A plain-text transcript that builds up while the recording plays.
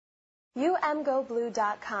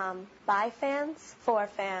UMGoBlue.com. By fans, for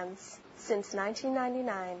fans. Since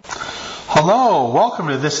 1999. Hello, welcome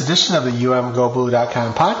to this edition of the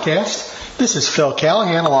UMGoBlue.com podcast. This is Phil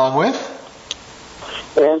Callahan along with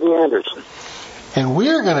Andy Anderson. And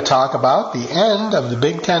we're going to talk about the end of the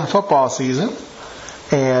Big Ten football season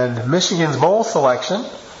and Michigan's bowl selection.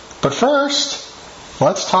 But first,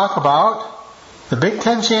 let's talk about the Big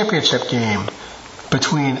Ten championship game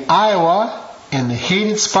between Iowa and the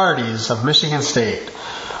hated Sparties of Michigan State.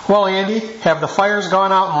 Well, Andy, have the fires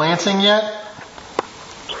gone out in Lansing yet?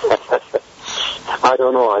 I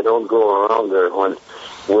don't know. I don't go around there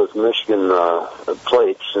with Michigan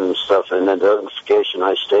plates and stuff and identification.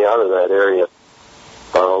 I stay out of that area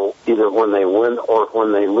either when they win or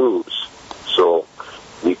when they lose. So,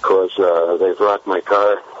 because they've rocked my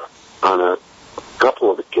car on a couple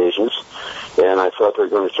of occasions, and I thought they were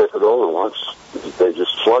going to tip it over once. They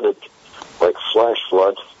just flooded like flash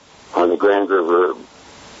flood on the Grand River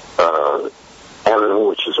Avenue,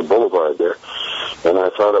 which is a boulevard there, and I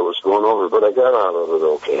thought it was going over, but I got out of it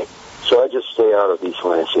okay. So I just stay out of East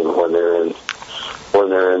Lansing when they're in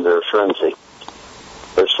their frenzy.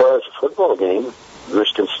 As far as the football game,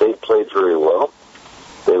 Michigan State played very well.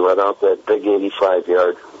 They let out that big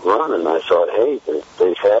 85-yard run, and I thought, hey,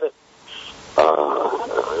 they've had it.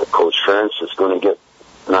 Coach Ferentz is going to get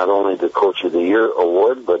not only the Coach of the Year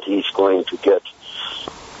award, but he's going to get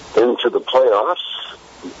into the playoffs.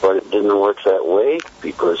 But it didn't work that way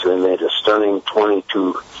because they made a stunning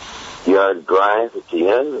 22-yard drive at the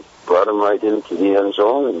end, brought them right into the end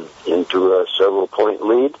zone and into a several-point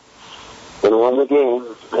lead, and won the game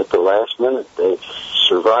at the last minute. They've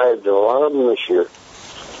survived a lot of them this year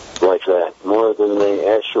like that, more than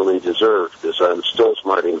they actually deserve, because I'm still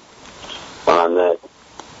smarting on that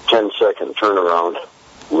 10-second turnaround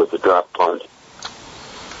with the drop punt.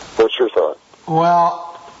 What's your thought? Well,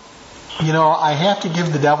 I have to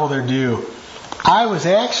give the devil their due. I was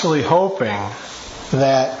actually hoping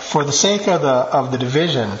that for the sake of the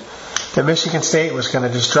division, that Michigan State was going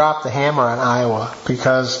to just drop the hammer on Iowa,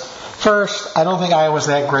 because first, I don't think Iowa's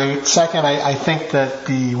that great. Second, I think that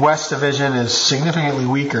the West Division is significantly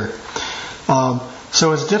weaker.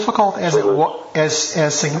 So as difficult as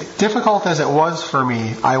difficult as it was for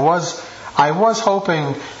me, I was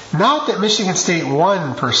hoping not that Michigan State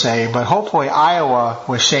won per se, but hopefully Iowa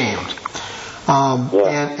was shamed.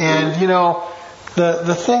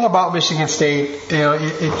 The thing about Michigan State,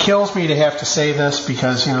 it kills me to have to say this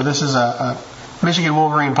because this is a Michigan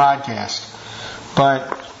Wolverine podcast,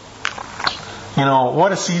 but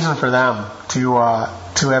what a season for them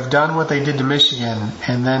to have done what they did to Michigan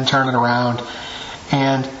and then turn it around.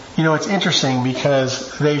 And it's interesting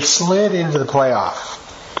because they slid into the playoff,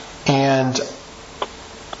 and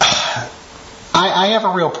I have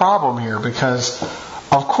a real problem here because,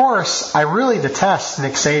 of course, I really detest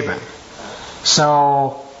Nick Saban.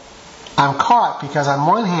 So I'm caught because on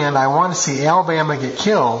one hand I want to see Alabama get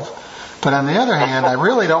killed, but on the other hand I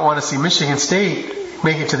really don't want to see Michigan State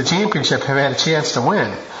make it to the championship, have had a chance to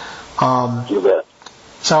win. You bet.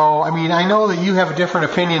 So, I know that you have a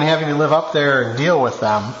different opinion having to live up there and deal with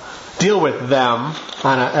them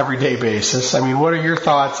on an everyday basis. What are your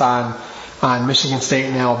thoughts on Michigan State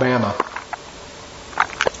and Alabama?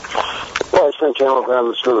 Well, I think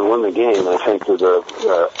Alabama's going to win the game. I think they're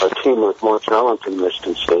a team with more talent than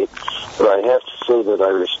Michigan State. But I have to say that I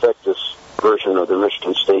respect this version of the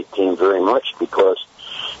Michigan State team very much because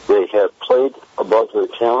they have played above their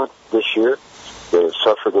talent this year. They've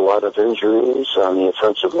suffered a lot of injuries on the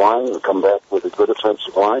offensive line and come back with a good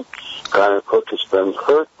offensive line. Connor Cook has been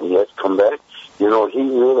hurt and yet come back. He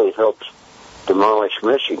really helped demolish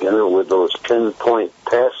Michigan with those 10-point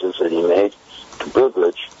passes that he made to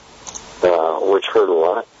Burbridge, which hurt a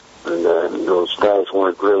lot. And those guys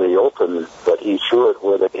weren't really open, but he threw it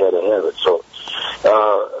where they had to have it. So,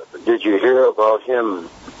 did you hear about him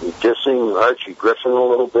dissing Archie Griffin a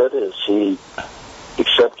little bit as he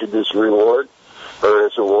accepted his reward? Or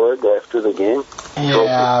his award after the game?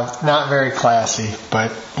 Yeah, not very classy,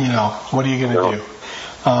 but, what are you going to do?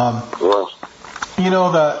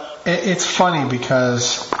 It's funny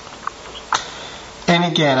because, and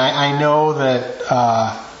again, I know that,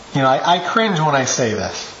 I cringe when I say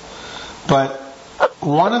this, but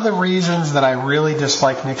one of the reasons that I really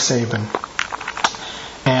dislike Nick Saban,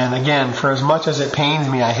 and again, for as much as it pains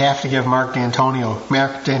me, I have to give Mark D'Antonio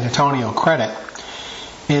credit,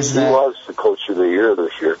 is that he was the Coach of the Year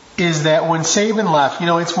this year. Is that when Saban left,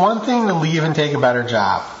 it's one thing to leave and take a better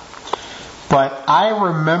job. But I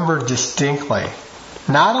remember distinctly,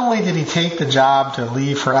 not only did he take the job to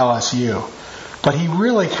leave for LSU, but he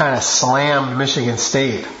really kind of slammed Michigan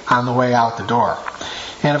State on the way out the door.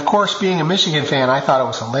 And of course, being a Michigan fan, I thought it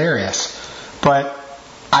was hilarious. But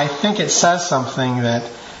I think it says something that,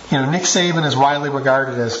 Nick Saban is widely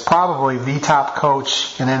regarded as probably the top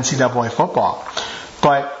coach in NCAA football.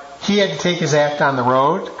 But he had to take his act on the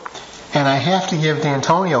road, and I have to give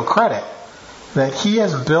D'Antonio credit that he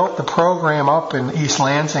has built the program up in East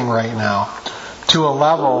Lansing right now to a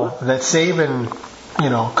level that Saban,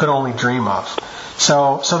 could only dream of.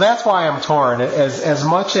 So that's why I'm torn. As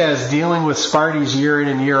much as dealing with Sparty's year in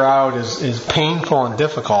and year out is painful and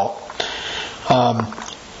difficult,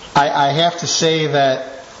 I have to say that,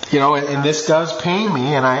 and this does pain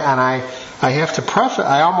me, and I have to preface,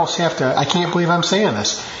 I can't believe I'm saying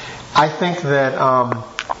this. I think that,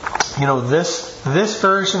 this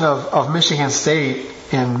version of Michigan State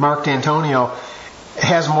and Mark D'Antonio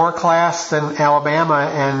has more class than Alabama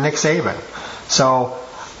and Nick Saban. So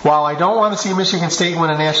while I don't want to see Michigan State win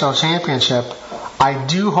a national championship, I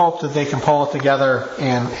do hope that they can pull it together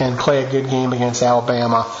and play a good game against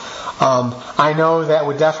Alabama. I know that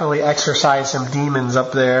would definitely exercise some demons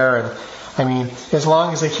up there, and as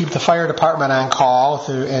long as they keep the fire department on call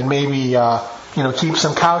and maybe keep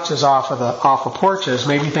some couches off of porches,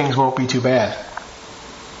 maybe things won't be too bad.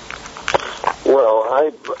 Well,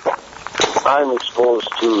 I'm exposed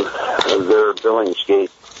to their Billingsgate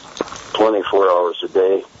 24 hours a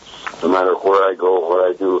day, no matter where I go, what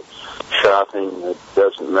I do, shopping, it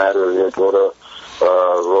doesn't matter. I go to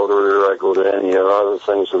Rotary, or I go to any other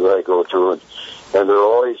things that I go to, and they're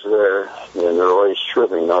always there, and they're always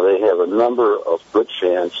chirping. Now, they have a number of good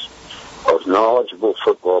fans, of knowledgeable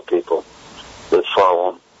football people that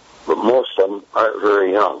follow them, but most of them aren't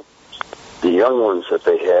very young. The young ones that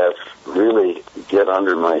they have really get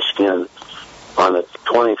under my skin on a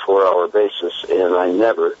 24-hour basis, and I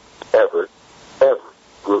never, ever, ever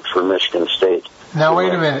root for Michigan State. Now,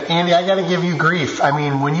 wait a minute. Andy, I got to give you grief.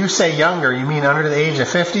 When you say younger, you mean under the age of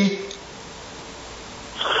 50?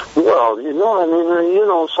 Well,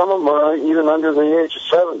 some of them are even under the age of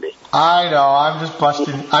 70. I know.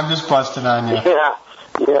 I'm just busting on you.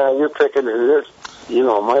 Yeah, you're picking it.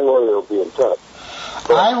 My lawyer will be in touch.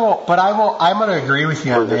 I'm going to agree with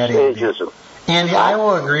you on that, Andy. Andy, I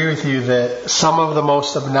will agree with you that some of the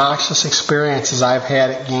most obnoxious experiences I've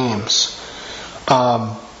had at games,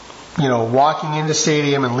 walking into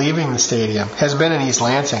stadium and leaving the stadium, has been in East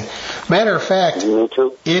Lansing. Matter of fact,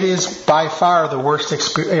 it is by far the worst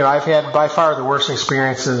experience. I've had by far the worst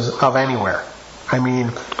experiences of anywhere.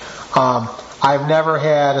 I've never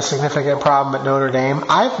had a significant problem at Notre Dame.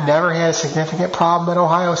 I've never had a significant problem at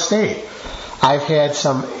Ohio State. I've had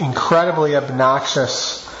some incredibly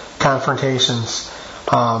obnoxious confrontations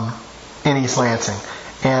in East Lansing,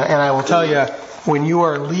 and I will tell you, when you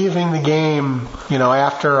are leaving the game,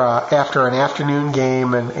 after an afternoon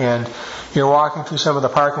game, and you're walking through some of the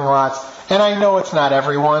parking lots, and I know it's not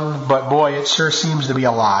everyone, but boy, it sure seems to be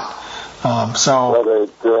a lot. Well,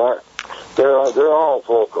 they're all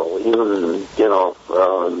vocal, even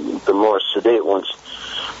the more sedate ones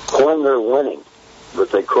when they're winning,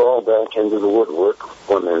 but they crawl back into the woodwork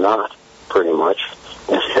when they're not, pretty much.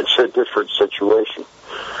 It's a different situation.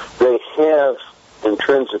 They have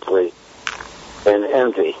intrinsically an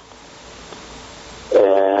envy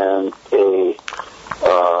and a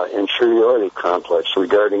inferiority complex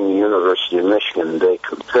regarding the University of Michigan. They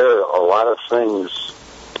compare a lot of things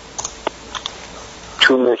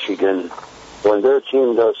to Michigan. When their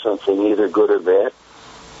team does something either good or bad,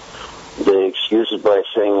 they excuse it by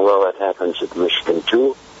saying, well, it happens at Michigan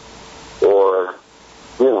too, or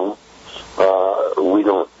we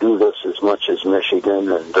don't do this as much as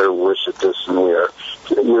Michigan, and they're worse at this than we are.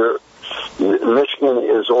 Michigan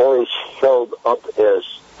is always held up as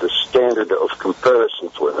the standard of comparison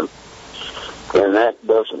for them, and that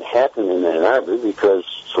doesn't happen in Ann Arbor because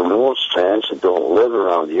for most fans that don't live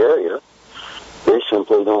around the area, they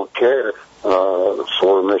simply don't care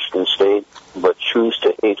for Michigan State, but choose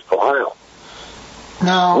to hate Ohio.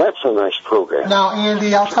 Now, that's a nice program. Now,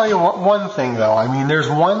 Andy, I'll tell you one thing, though. There's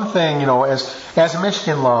one thing, as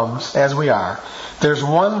Michigan alums, as we are, there's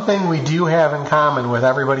one thing we do have in common with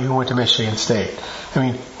everybody who went to Michigan State.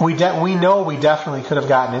 We know we definitely could have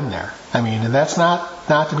gotten in there. And that's not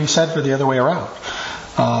to be said for the other way around.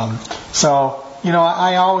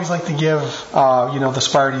 I always like to give, the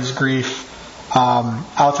Sparties grief.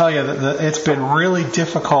 I'll tell you that it's been really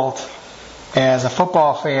difficult as a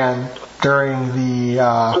football fan during the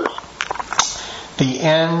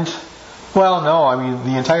end. Well, no,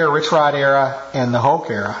 the entire Rich Rod era and the Hoke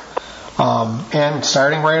era, and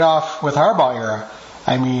starting right off with Harbaugh era.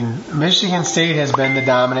 Michigan State has been the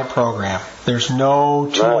dominant program. There's no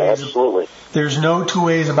two ways. Absolutely. There's no two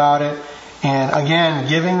ways about it. And again,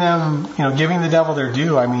 giving the Devil their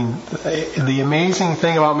due. I mean, the amazing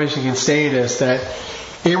thing about Michigan State is that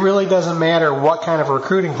it really doesn't matter what kind of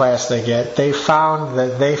recruiting class they get. They found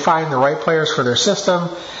that they find the right players for their system.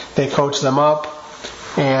 They coach them up,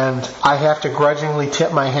 and I have to grudgingly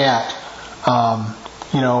tip my hat.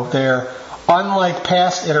 They're unlike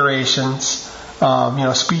past iterations.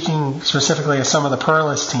 Speaking specifically of some of the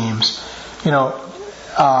Perlis teams, they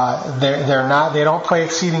don't play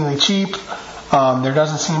exceedingly cheap. There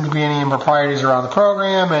doesn't seem to be any improprieties around the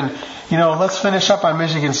program, and let's finish up on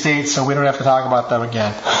Michigan State so we don't have to talk about them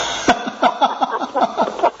again.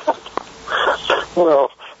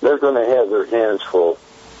 Well, they're going to have their hands full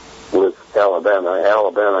with Alabama.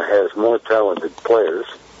 Alabama has more talented players,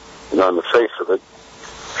 and on the face of it,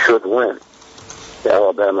 should win.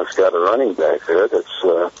 Alabama's got a running back there that's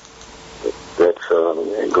going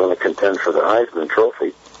to contend for the Heisman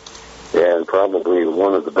Trophy, and probably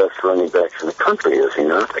one of the best running backs in the country, is he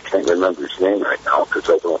not? I can't remember his name right now because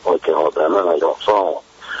I don't like Alabama and I don't follow him.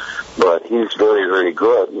 But he's very, very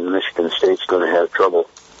good, and Michigan State's going to have trouble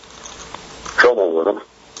with him.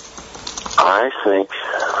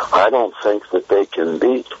 I don't think that they can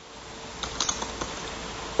beat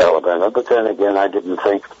Alabama, but then again, I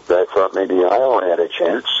thought maybe Iowa had a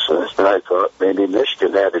chance, and I thought maybe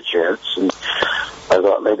Michigan had a chance, and I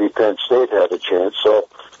thought maybe Penn State had a chance, so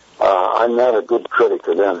I'm not a good critic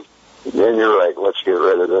of them. And you're right, let's get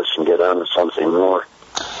rid of this and get on to something more.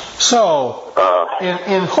 So,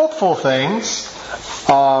 in hopeful things,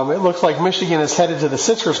 it looks like Michigan is headed to the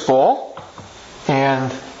Citrus Bowl,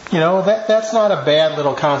 and that's not a bad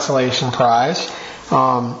little consolation prize.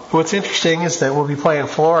 What's interesting is that we'll be playing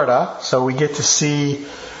Florida, so we get to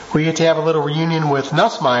have a little reunion with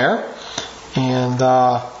Nussmeier, and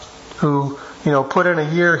who put in a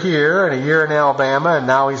year here and a year in Alabama, and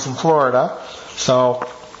now he's in Florida. So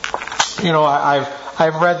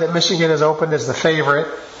I've read that Michigan is opened as the favorite.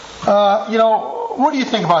 What do you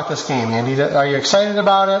think about this game, Andy? Are you excited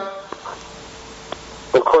about it?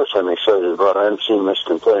 Of course I'm excited about it. I haven't seen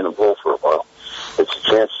Michigan play in a bowl for a while. It's a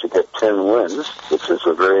chance to get 10 wins, which is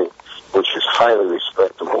highly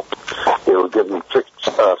respectable. It will give them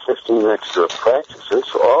 15 extra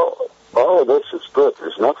practices. All of this is good.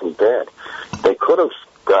 There's nothing bad. They could have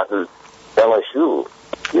gotten LSU,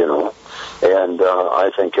 and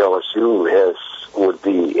I think LSU would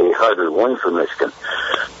be a harder win for Michigan.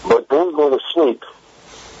 But don't go to sleep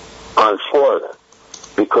on Florida,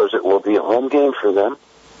 because it will be a home game for them,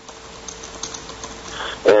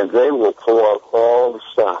 and they will pull out all the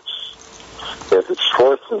stops. If it's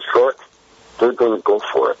fourth and short, they're going to go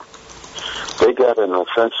for it. They got an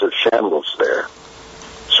offensive shambles there,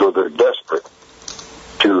 so they're desperate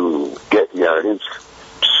to get yardage,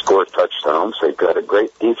 to score touchdowns. They've got a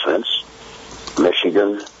great defense.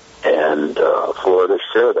 Michigan and Florida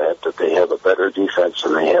share that they have a better defense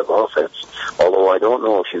than they have offense. Although I don't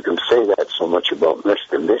know if you can say that so much about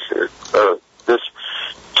Michigan this year, or this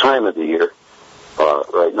time of the year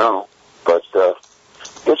right now. But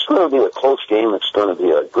it's going to be a close game. It's going to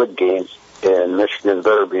be a good game, and Michigan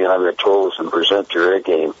better be on their toes and present their A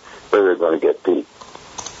game, or they're going to get beat.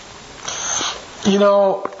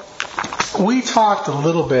 We talked a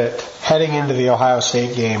little bit heading into the Ohio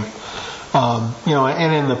State game,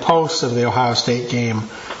 and in the post of the Ohio State game,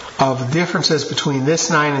 of the differences between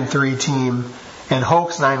this 9-3 team and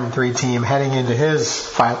Hoke's 9-3 team heading into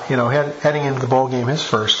heading into the bowl game his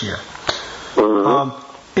first year. Mm-hmm.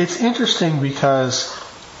 It's interesting because,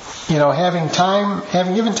 having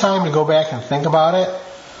given time to go back and think about it,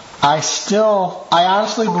 I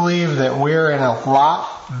honestly believe that we're in a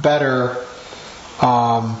lot better,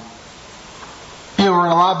 we're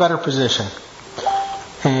in a lot better position.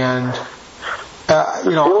 And,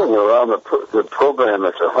 feeling around the program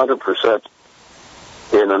is 100%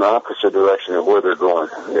 in an opposite direction of where they're going.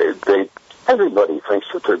 Everybody thinks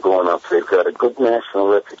that they're going up. They've got a good national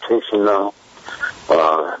reputation now.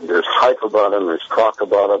 There's hype about them. There's talk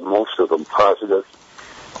about them. Most of them positive.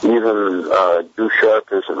 Even Ducharme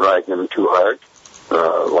isn't riding them too hard,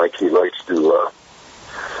 like he likes to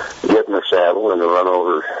get in the saddle and run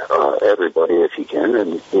over everybody if he can,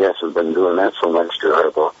 and he hasn't been doing that so much to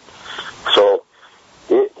Harbaugh. So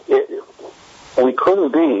we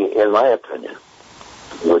couldn't be, in my opinion,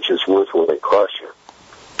 which is worth what it costs you,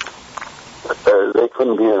 they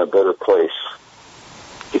couldn't be in a better place,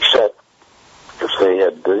 except if they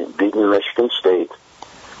had beaten Michigan State,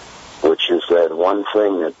 which is that one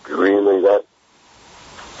thing that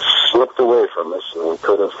slipped away from us, and we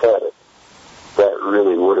could have had it. That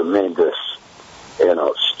really would have made this an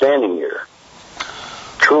outstanding year.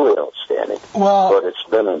 Truly outstanding. Well, but it's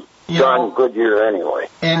been darn good year anyway.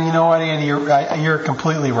 And you know what, Andy, you're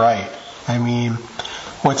completely right. I mean,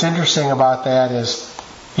 what's interesting about that is,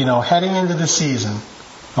 heading into the season,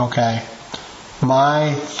 okay,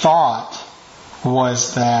 my thought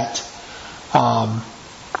was that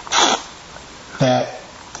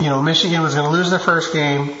Michigan was going to lose their first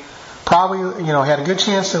game, probably, had a good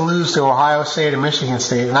chance to lose to Ohio State and Michigan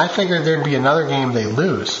State, and I figured there'd be another game they'd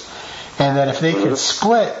lose. And that if they could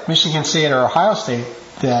split Michigan State or Ohio State,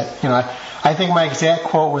 that, I think my exact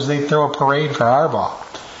quote was they'd throw a parade for Harbaugh.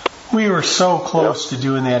 We were so close to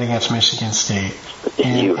doing that against Michigan State.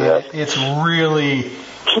 And it's really,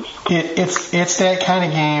 it's that kind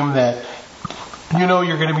of game that,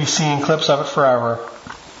 you're going to be seeing clips of it forever,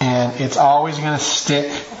 and it's always going to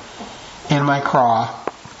stick in my craw.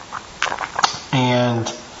 And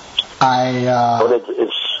but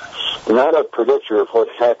it's not a predictor of what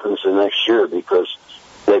happens the next year, because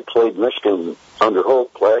they played Michigan under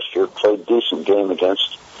Hope last year, played a decent game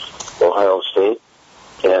against Ohio State,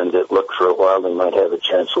 and it looked for a while they might have a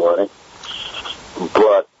chance of winning.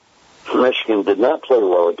 But Michigan did not play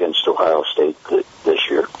well against Ohio State this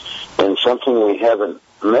year. And something we haven't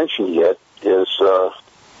mentioned yet is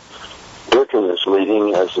Durkin is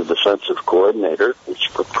leaving as the defensive coordinator, which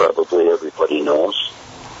probably everybody knows,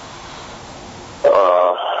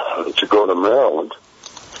 to go to Maryland,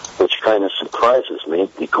 which kind of surprises me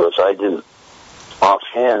because I didn't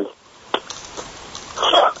offhand,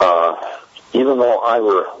 even though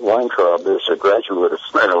Ira Weintraub is a graduate of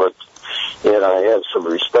Maryland, and I have some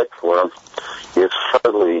respect for him, it's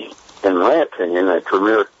hardly, in my opinion, a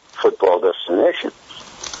premier football destination.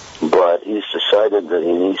 But he's decided that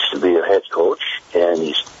he needs to be a head coach, and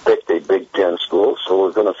he's picked a Big Ten school, so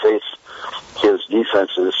we're going to face his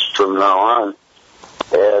defenses from now on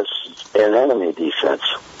as an enemy defense.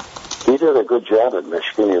 He did a good job at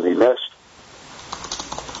Michigan. He'll be missed.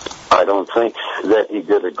 I don't think that he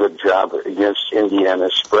did a good job against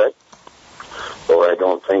Indiana's spread, or I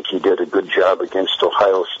don't think he did a good job against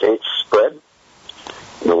Ohio State's spread,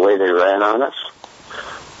 the way they ran on us.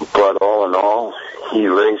 But all in all, he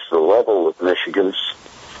raised the level with Michigan's.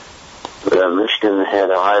 Michigan had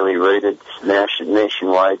a highly rated nationally,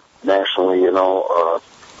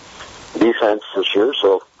 defense this year,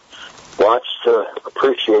 so lots to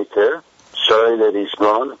appreciate there. Sorry that he's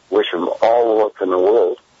gone. Wish him all the luck in the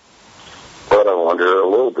world. But I wonder a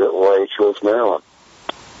little bit why he chose Maryland.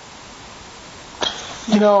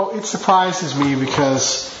 It surprises me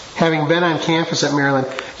because having been on campus at Maryland,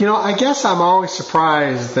 I guess I'm always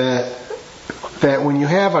surprised that when you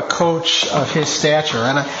have a coach of his stature,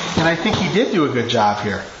 and I think he did do a good job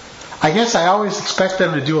here. I guess I always expect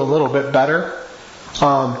them to do a little bit better.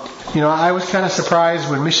 I was kind of surprised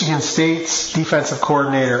when Michigan State's defensive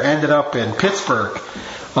coordinator ended up in Pittsburgh.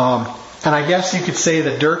 And I guess you could say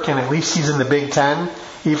that Durkin, at least he's in the Big Ten,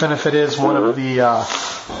 even if it is one of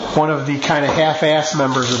the kind of half-ass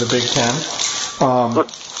members of the Big Ten.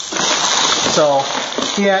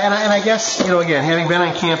 And I guess again, having been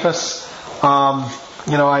on campus,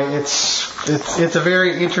 it's a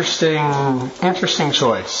very interesting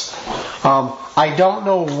choice. I don't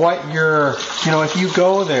know what if you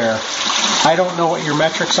go there, I don't know what your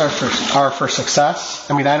metrics are for success.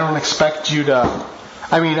 I mean, I don't expect you to.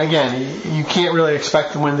 I mean, again, you can't really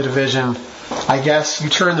expect to win the division. I guess you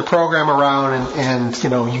turn the program around and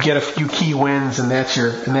you get a few key wins, and that's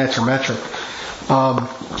your metric.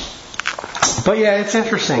 But yeah, it's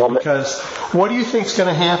interesting because what do you think is going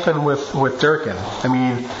to happen with Durkin? I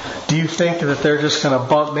mean, do you think that they're just going to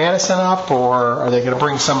bump Madison up, or are they going to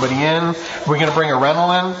bring somebody in? Are we going to bring a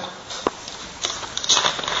rental in?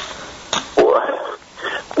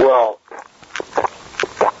 Well,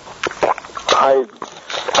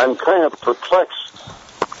 I'm kind of perplexed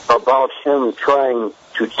about him trying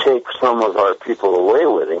to take some of our people away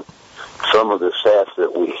with him, some of the staff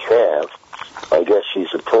that we have. I guess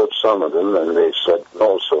he's approached some of them, and they've said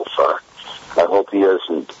no so far. I hope he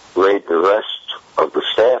doesn't raid the rest of the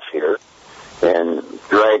staff here and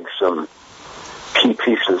drag some key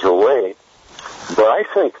pieces away. But I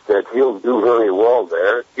think that he'll do very well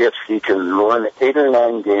there if he can win 8 or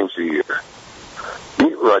 9 games a year,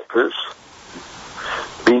 beat Rutgers,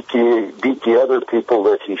 beat the other people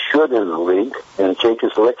that he should in the league, and take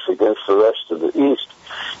his licks against the rest of the East.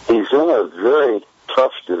 He's in a very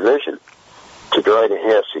tough division to try to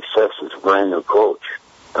have success as a brand new coach,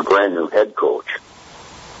 a brand new head coach.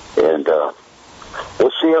 And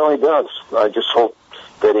we'll see how he does. I just hope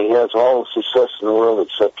that he has all the success in the world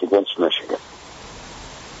except against Michigan.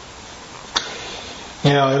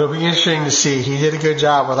 It'll be interesting to see. He did a good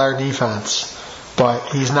job with our defense, but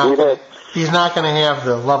he's not going to have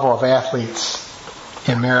the level of athletes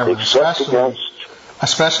in Maryland, Except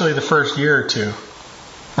especially the first year or two,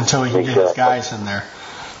 until he can get his guys in there.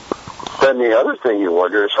 Then the other thing you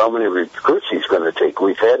wonder is how many recruits he's going to take.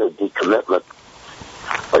 We've had a decommitment.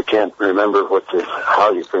 I can't remember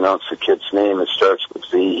how you pronounce the kid's name. It starts with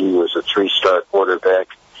Z. He was a 3-star quarterback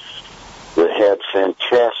that had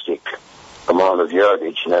fantastic amount of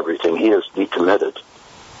yardage and everything. He is decommitted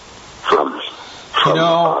from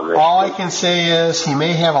all I can say is he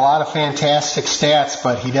may have a lot of fantastic stats,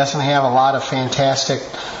 but he doesn't have a lot of fantastic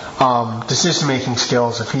decision-making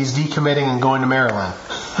skills if he's decommitting and going to Maryland.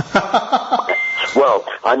 Well,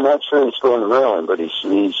 I'm not sure he's going to Maryland, but he's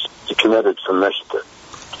decommitted from Michigan.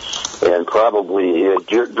 And probably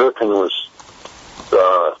Durkin was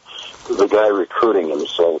the guy recruiting him,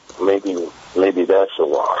 so maybe that's a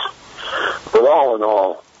loss. But all in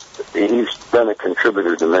all, he's been a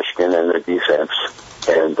contributor to Michigan and their defense,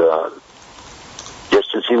 and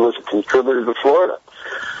just as he was a contributor to Florida.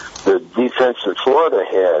 The defense that Florida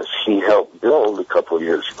has, he helped build a couple of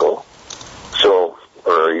years ago,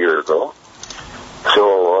 or a year ago.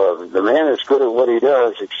 So the man is good at what he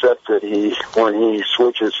does, except that when he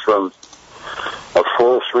switches from a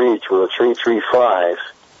 4-3 to a 3-3-5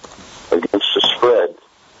 against the spread,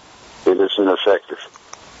 it isn't effective.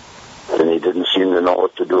 And he didn't seem to know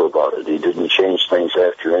what to do about it. He didn't change things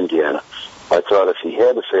after Indiana. I thought if he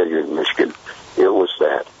had a failure in Michigan, it was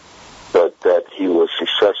that. But that he was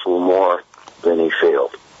successful more than he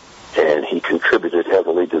failed. And he contributed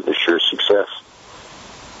heavily to this year's success.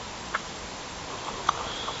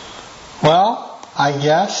 Well, I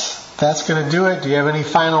guess that's going to do it. Do you have any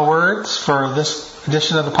final words for this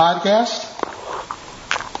edition of the podcast?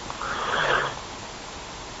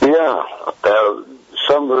 Yeah.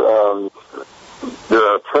 There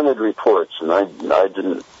are printed reports, and I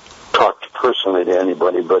didn't talk personally to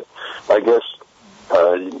anybody, but I guess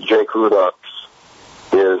Jake Rudock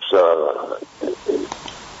is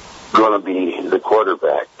going to be the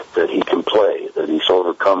quarterback, that he can play, that he's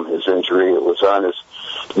overcome his injury. It was on his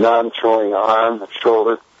non-throwing arm,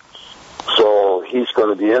 shoulder, so he's going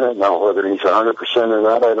to be in it. Now, whether he's 100% or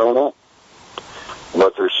not, I don't know.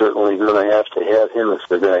 But they're certainly going to have him if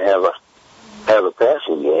they're going to have a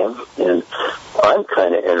passing game, and I'm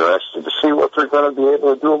kind of interested to see what they're going to be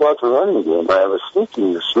able to do about the running game. I have a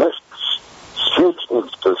sneaking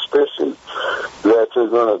suspicion that they're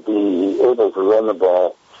going to be able to run the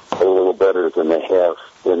ball a little better than they have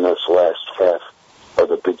in this last half of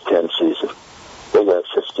the Big Ten season. They got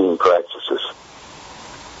 15 practices.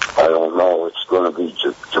 I don't know if it's going to be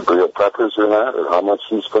Jabril Peppers or not, or how much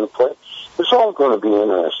he's going to play. It's all going to be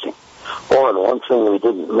interesting. Oh, and one thing we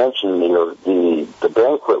didn't mention, the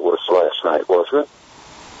banquet was last night, wasn't it?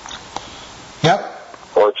 Yep.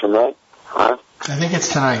 Or tonight? Huh? I think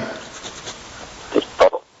it's tonight.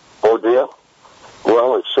 Oh, dear?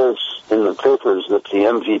 Well, it says in the papers that the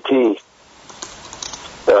MVP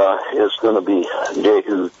is going to be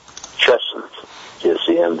Jehu Chesson is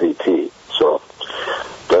the MVP. So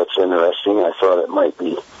that's interesting. I thought it might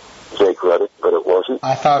be Jake Rudock, but it wasn't.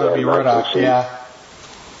 I thought it would be Rudock, yeah.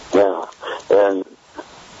 Yeah, and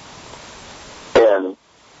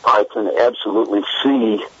I can absolutely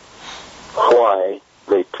see why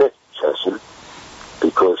they picked Chesson,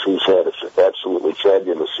 because he's had an absolutely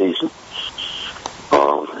fabulous season.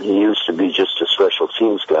 He used to be just a special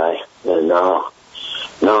teams guy, and now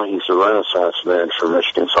he's a renaissance man for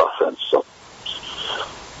Michigan's offense. So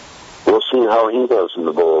we'll see how he does in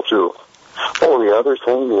the bowl too. Oh, the other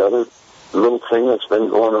little thing that's been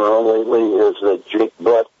going around lately is that Jake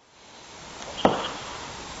Butt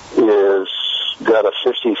is got a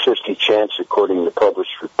 50-50 chance, according to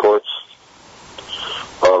published reports,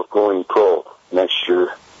 of going pro next year.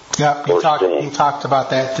 Yeah, he talked about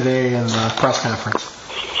that today in the press conference.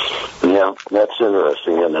 Yeah, that's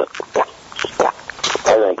interesting, isn't it?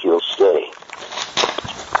 I think he'll stay.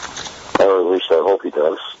 Or at least I hope he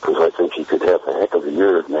does, because I think he could have a heck of a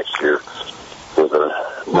year next year with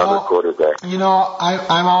another quarterback. You know,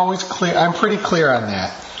 I'm always clear. I'm pretty clear on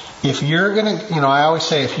that. If you're going to, I always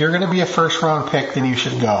say, if you're going to be a first-round pick, then you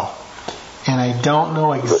should go. And I don't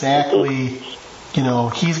know exactly,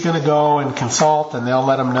 he's going to go and consult, and they'll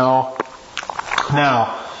let him know.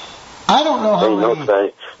 Now, I don't know how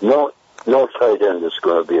many... No tight end is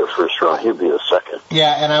going to be a first-round. He'll be a second.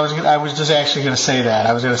 Yeah, and I was just actually going to say that.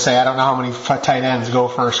 I was going to say I don't know how many tight ends go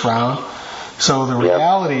first round. So the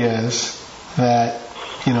reality is that,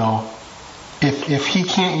 if he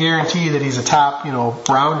can't guarantee that he's a top,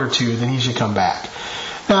 round or two, then he should come back.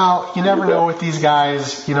 Now, you never know with these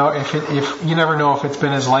guys, if you never know if it's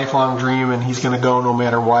been his lifelong dream and he's going to go no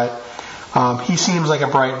matter what. He seems like a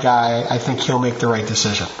bright guy. I think he'll make the right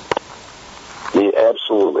decision. He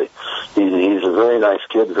nice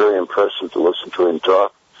kid, very impressive to listen to him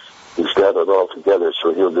talk. He's got it all together,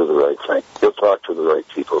 so he'll do the right thing. He'll talk to the right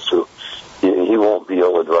people, so he won't be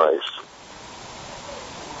ill-advised.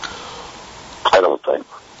 I don't think.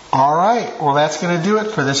 All right. Well, that's going to do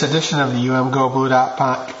it for this edition of the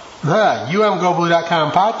UMGoBlue.com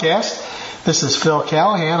podcast. This is Phil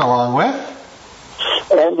Callahan along with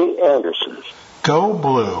Andy Anderson. Go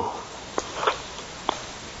Blue.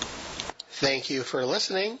 Thank you for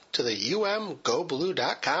listening to the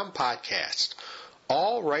UMGoBlue.com podcast.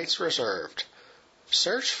 All rights reserved.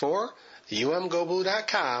 Search for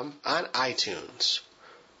UMGoBlue.com on iTunes.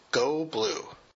 Go Blue.